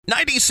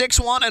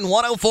96.1 and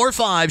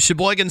 104.5,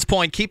 Sheboygan's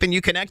Point, keeping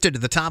you connected to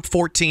the top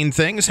 14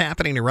 things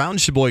happening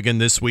around Sheboygan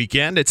this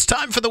weekend. It's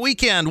time for the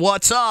weekend.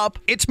 What's up?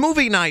 It's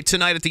movie night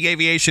tonight at the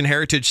Aviation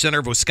Heritage Center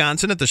of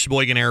Wisconsin at the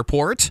Sheboygan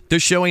Airport. They're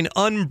showing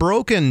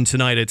Unbroken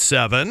tonight at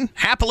 7.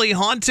 Happily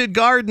Haunted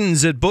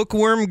Gardens at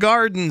Bookworm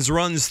Gardens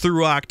runs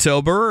through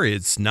October.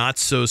 It's not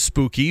so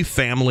spooky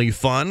family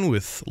fun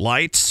with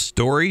lights,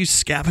 stories,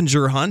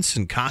 scavenger hunts,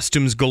 and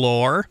costumes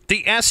galore.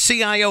 The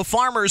SCIO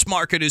Farmers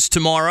Market is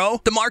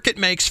tomorrow. The market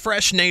makes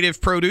fresh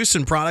native produce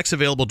and products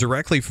available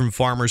directly from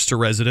farmers to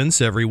residents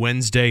every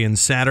Wednesday and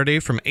Saturday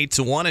from 8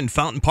 to 1 in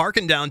Fountain Park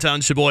in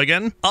downtown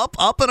Sheboygan. Up,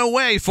 and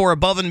away for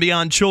Above and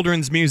Beyond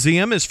Children's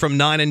Museum is from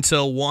 9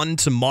 until 1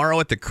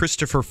 tomorrow at the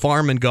Christopher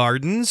Farm and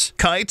Gardens.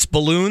 Kites,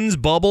 balloons,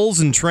 bubbles,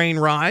 and train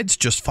rides,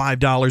 just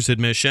 $5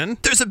 admission.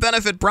 There's a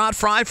benefit brat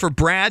fry for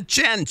Brad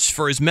Jench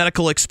for his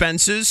medical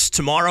expenses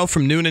tomorrow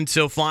from noon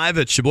until 5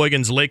 at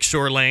Sheboygan's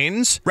Lakeshore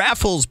Lanes.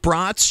 Raffles,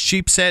 brats,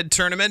 sheep's head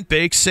tournament,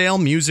 bake sale,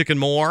 music, and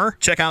more.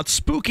 Check out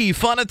spooky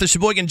fun at the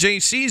Sheboygan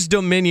JC's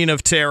Dominion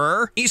of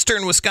Terror.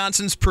 Eastern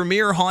Wisconsin's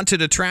premier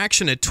haunted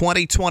attraction at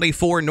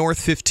 2024 North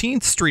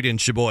 15th Street in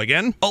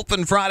Sheboygan.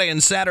 Open Friday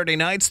and Saturday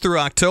nights through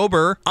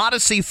October.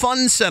 Odyssey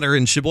Fun Center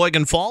in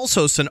Sheboygan Falls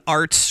hosts an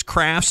arts,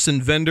 crafts,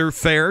 and vendor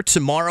fair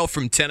tomorrow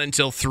from 10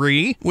 until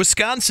 3.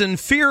 Wisconsin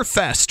Fear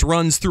Fest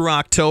runs through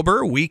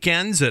October.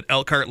 Weekends at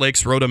Elkhart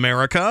Lakes Road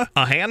America.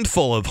 A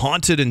handful of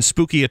haunted and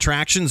spooky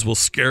attractions will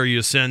scare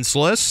you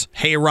senseless.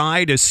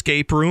 Hayride,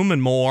 escape room,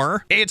 and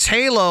more. It's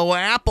Halo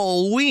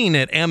Appleween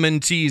at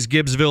M&T's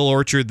Gibbsville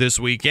Orchard this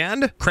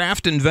weekend.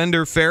 Craft and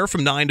vendor fair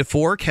from 9 to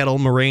 4. Kettle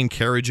Moraine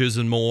carriages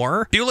and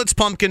more. Hewlett's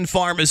Pumpkin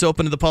Farm is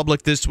open to the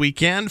public this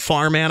weekend.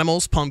 Farm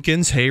animals,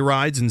 pumpkins,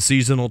 hayrides, and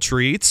seasonal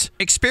treats.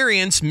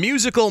 Experience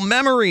musical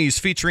memories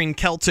featuring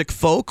Celtic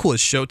folk with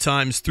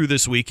showtimes through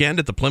this weekend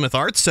at the Plymouth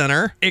Arts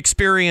Center.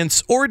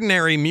 Experience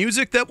ordinary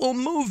music that will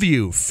move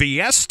you.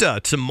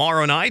 Fiesta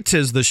tomorrow night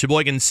as the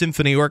Sheboygan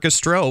Symphony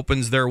Orchestra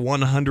opens their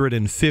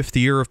 105th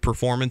year of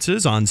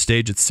performances on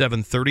stage at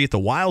 7:30 at the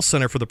Weil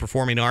Center for the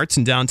Performing Arts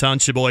in downtown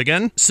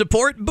Sheboygan.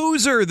 Support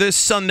Boozer this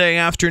Sunday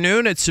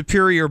afternoon at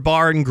Superior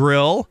Bar and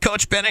Grill.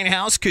 Coach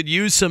Benninghouse could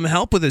use some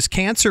help with his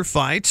cancer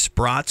fight.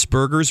 Brats,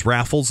 burgers,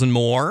 raffles, and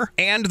more.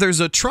 And there's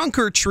a trunk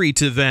or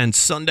treat event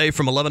Sunday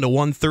from 11 to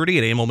 1:30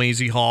 at Emil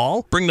Mazie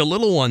Hall. Bring the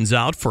little ones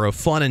out for a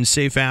fun and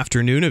safe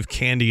afternoon of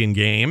candy and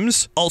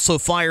games. Also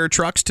fire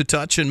trucks to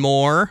touch and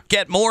more.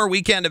 Get more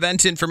weekend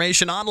event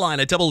information online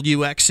at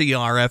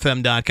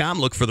WXERFM.com.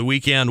 Look for the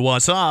weekend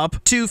What's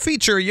Up. To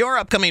feature your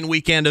upcoming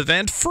weekend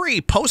event,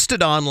 free,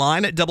 posted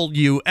online at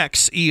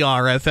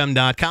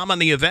WXERFM.com on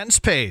the events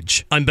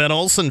page. I'm Ben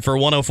Olson for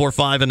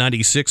 104.5 and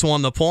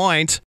 96.1 The Point.